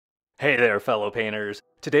Hey there, fellow painters.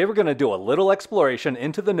 Today we're going to do a little exploration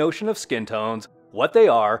into the notion of skin tones, what they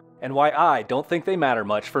are, and why I don't think they matter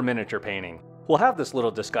much for miniature painting. We'll have this little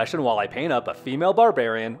discussion while I paint up a female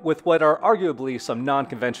barbarian with what are arguably some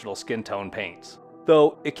non-conventional skin tone paints.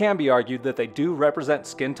 Though it can be argued that they do represent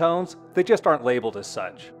skin tones, they just aren't labeled as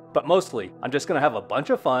such. But mostly, I'm just going to have a bunch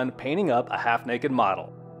of fun painting up a half-naked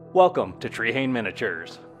model. Welcome to Trehane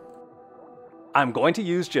Miniatures. I'm going to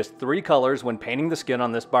use just 3 colors when painting the skin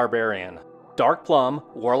on this barbarian. Dark plum,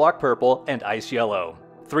 warlock purple, and ice yellow.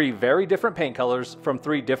 3 very different paint colors from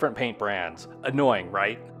 3 different paint brands. Annoying,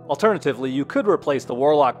 right? Alternatively, you could replace the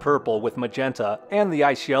warlock purple with magenta and the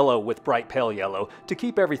ice yellow with bright pale yellow to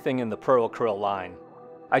keep everything in the pro acryl line.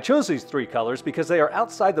 I chose these 3 colors because they are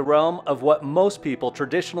outside the realm of what most people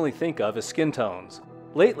traditionally think of as skin tones.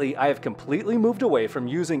 Lately, I have completely moved away from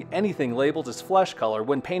using anything labeled as flesh color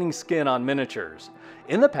when painting skin on miniatures.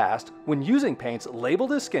 In the past, when using paints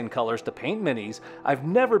labeled as skin colors to paint minis, I've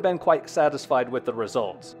never been quite satisfied with the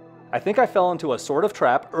results. I think I fell into a sort of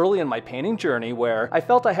trap early in my painting journey where I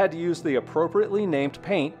felt I had to use the appropriately named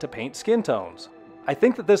paint to paint skin tones. I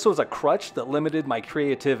think that this was a crutch that limited my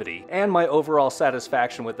creativity and my overall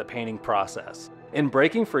satisfaction with the painting process. In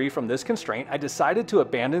breaking free from this constraint, I decided to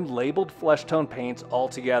abandon labeled flesh tone paints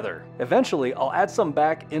altogether. Eventually, I'll add some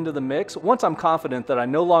back into the mix once I'm confident that I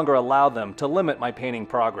no longer allow them to limit my painting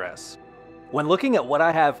progress. When looking at what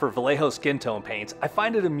I have for Vallejo skin tone paints, I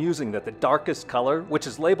find it amusing that the darkest color, which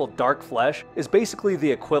is labeled dark flesh, is basically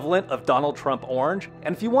the equivalent of Donald Trump orange,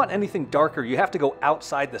 and if you want anything darker, you have to go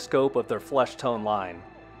outside the scope of their flesh tone line.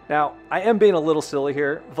 Now, I am being a little silly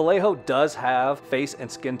here. Vallejo does have face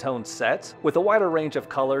and skin tone sets with a wider range of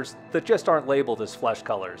colors that just aren't labeled as flesh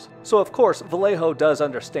colors. So of course, Vallejo does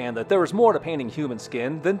understand that there is more to painting human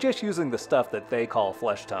skin than just using the stuff that they call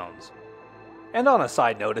flesh tones. And on a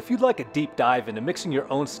side note, if you'd like a deep dive into mixing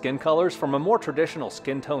your own skin colors from a more traditional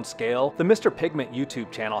skin tone scale, the Mr Pigment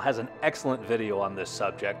YouTube channel has an excellent video on this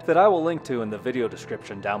subject that I will link to in the video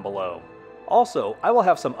description down below. Also, I will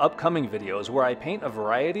have some upcoming videos where I paint a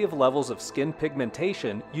variety of levels of skin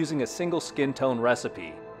pigmentation using a single skin tone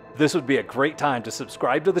recipe. This would be a great time to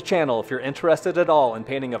subscribe to the channel if you're interested at all in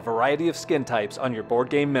painting a variety of skin types on your board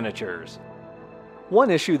game miniatures.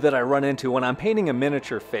 One issue that I run into when I'm painting a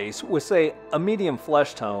miniature face with, say, a medium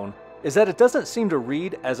flesh tone is that it doesn't seem to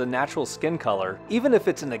read as a natural skin color, even if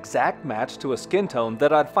it's an exact match to a skin tone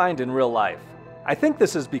that I'd find in real life. I think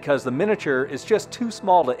this is because the miniature is just too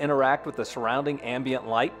small to interact with the surrounding ambient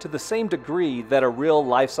light to the same degree that a real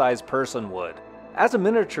life-size person would. As a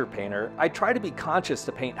miniature painter, I try to be conscious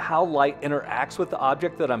to paint how light interacts with the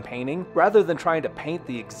object that I'm painting, rather than trying to paint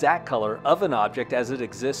the exact color of an object as it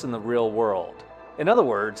exists in the real world. In other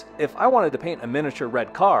words, if I wanted to paint a miniature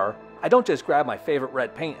red car, I don't just grab my favorite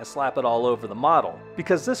red paint and slap it all over the model,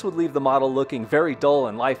 because this would leave the model looking very dull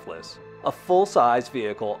and lifeless. A full-size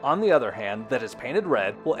vehicle, on the other hand, that is painted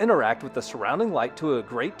red will interact with the surrounding light to a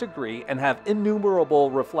great degree and have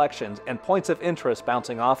innumerable reflections and points of interest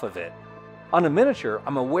bouncing off of it. On a miniature,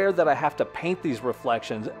 I'm aware that I have to paint these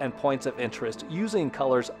reflections and points of interest using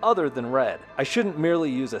colors other than red. I shouldn't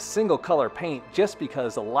merely use a single color paint just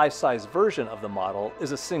because the life-size version of the model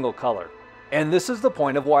is a single color. And this is the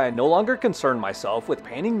point of why I no longer concern myself with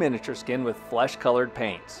painting miniature skin with flesh-colored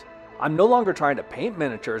paints. I'm no longer trying to paint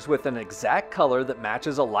miniatures with an exact color that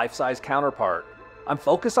matches a life-size counterpart. I'm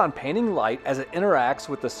focused on painting light as it interacts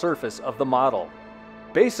with the surface of the model.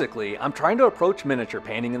 Basically, I'm trying to approach miniature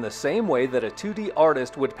painting in the same way that a 2D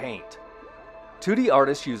artist would paint. 2D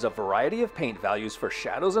artists use a variety of paint values for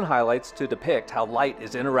shadows and highlights to depict how light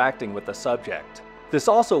is interacting with the subject. This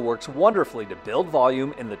also works wonderfully to build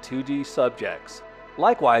volume in the 2D subjects.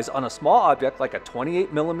 Likewise, on a small object like a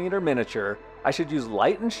 28mm miniature, I should use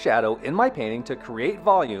light and shadow in my painting to create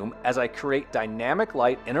volume as I create dynamic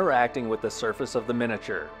light interacting with the surface of the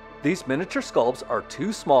miniature. These miniature sculpts are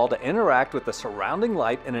too small to interact with the surrounding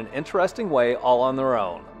light in an interesting way all on their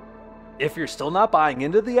own. If you're still not buying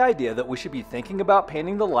into the idea that we should be thinking about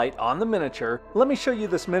painting the light on the miniature, let me show you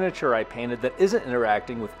this miniature I painted that isn't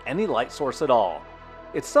interacting with any light source at all.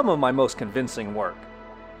 It's some of my most convincing work.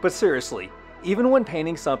 But seriously, even when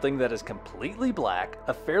painting something that is completely black,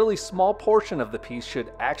 a fairly small portion of the piece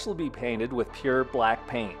should actually be painted with pure black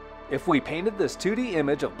paint. If we painted this 2D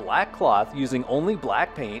image of black cloth using only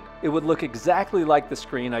black paint, it would look exactly like the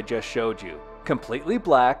screen I just showed you. Completely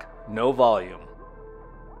black, no volume.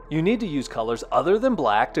 You need to use colors other than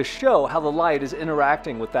black to show how the light is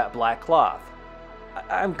interacting with that black cloth.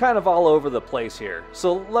 I'm kind of all over the place here,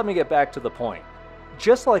 so let me get back to the point.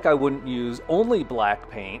 Just like I wouldn't use only black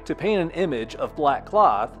paint to paint an image of black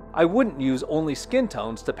cloth, I wouldn't use only skin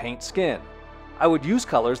tones to paint skin. I would use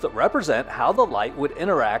colors that represent how the light would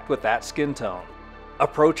interact with that skin tone.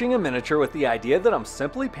 Approaching a miniature with the idea that I'm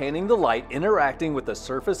simply painting the light interacting with the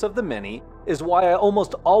surface of the mini is why I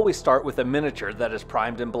almost always start with a miniature that is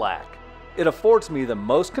primed in black. It affords me the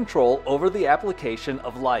most control over the application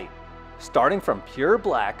of light. Starting from pure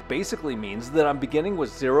black basically means that I'm beginning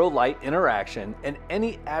with zero light interaction, and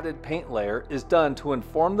any added paint layer is done to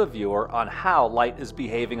inform the viewer on how light is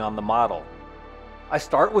behaving on the model. I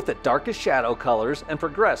start with the darkest shadow colors and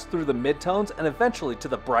progress through the midtones and eventually to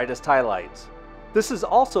the brightest highlights. This is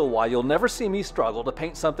also why you'll never see me struggle to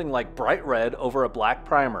paint something like bright red over a black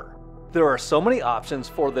primer. There are so many options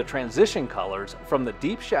for the transition colors from the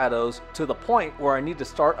deep shadows to the point where I need to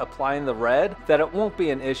start applying the red that it won't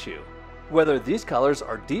be an issue. Whether these colors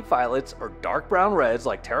are deep violets or dark brown reds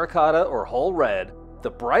like terracotta or whole red, the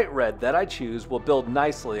bright red that I choose will build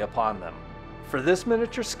nicely upon them. For this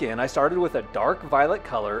miniature skin, I started with a dark violet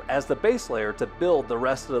color as the base layer to build the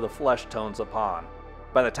rest of the flesh tones upon.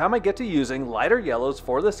 By the time I get to using lighter yellows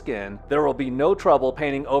for the skin, there will be no trouble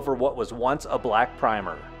painting over what was once a black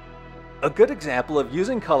primer. A good example of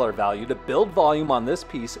using color value to build volume on this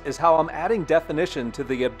piece is how I'm adding definition to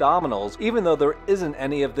the abdominals even though there isn't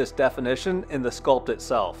any of this definition in the sculpt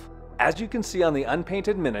itself. As you can see on the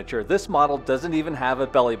unpainted miniature, this model doesn't even have a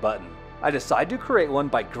belly button. I decided to create one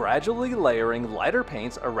by gradually layering lighter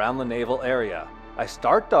paints around the navel area. I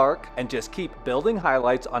start dark and just keep building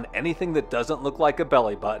highlights on anything that doesn't look like a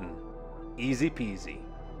belly button. Easy peasy.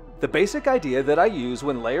 The basic idea that I use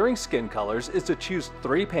when layering skin colors is to choose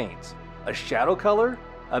 3 paints: a shadow color,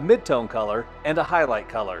 a midtone color, and a highlight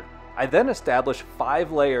color. I then establish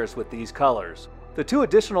 5 layers with these colors. The 2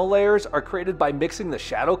 additional layers are created by mixing the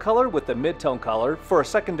shadow color with the midtone color for a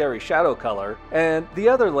secondary shadow color, and the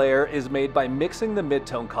other layer is made by mixing the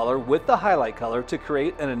midtone color with the highlight color to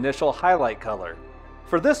create an initial highlight color.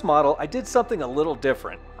 For this model, I did something a little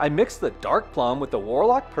different. I mixed the dark plum with the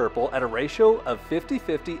warlock purple at a ratio of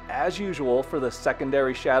 50-50 as usual for the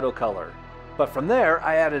secondary shadow color. But from there,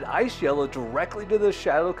 I added ice yellow directly to the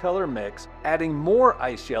shadow color mix, adding more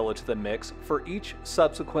ice yellow to the mix for each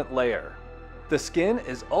subsequent layer. The skin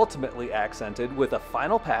is ultimately accented with a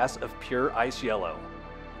final pass of pure ice yellow.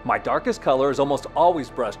 My darkest color is almost always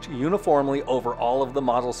brushed uniformly over all of the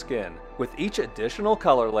model's skin. With each additional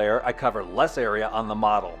color layer, I cover less area on the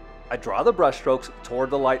model. I draw the brush strokes toward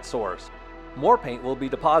the light source. More paint will be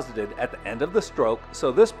deposited at the end of the stroke, so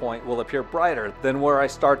this point will appear brighter than where I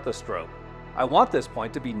start the stroke. I want this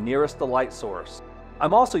point to be nearest the light source.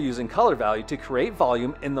 I'm also using color value to create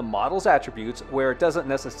volume in the model's attributes where it doesn't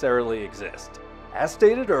necessarily exist. As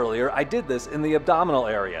stated earlier, I did this in the abdominal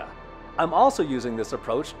area. I'm also using this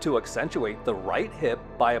approach to accentuate the right hip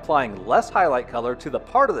by applying less highlight color to the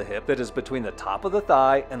part of the hip that is between the top of the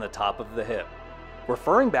thigh and the top of the hip.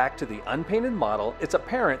 Referring back to the unpainted model, it's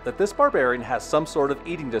apparent that this barbarian has some sort of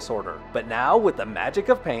eating disorder, but now with the magic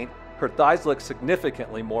of paint, her thighs look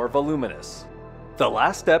significantly more voluminous. The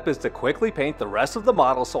last step is to quickly paint the rest of the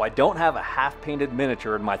model so I don't have a half-painted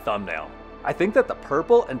miniature in my thumbnail. I think that the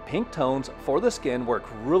purple and pink tones for the skin work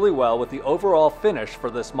really well with the overall finish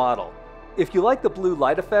for this model. If you like the blue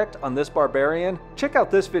light effect on this barbarian, check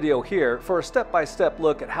out this video here for a step-by-step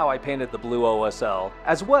look at how I painted the blue OSL,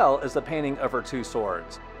 as well as the painting of her 2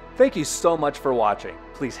 swords. Thank you so much for watching.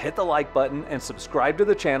 Please hit the like button and subscribe to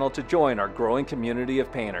the channel to join our growing community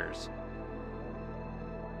of painters.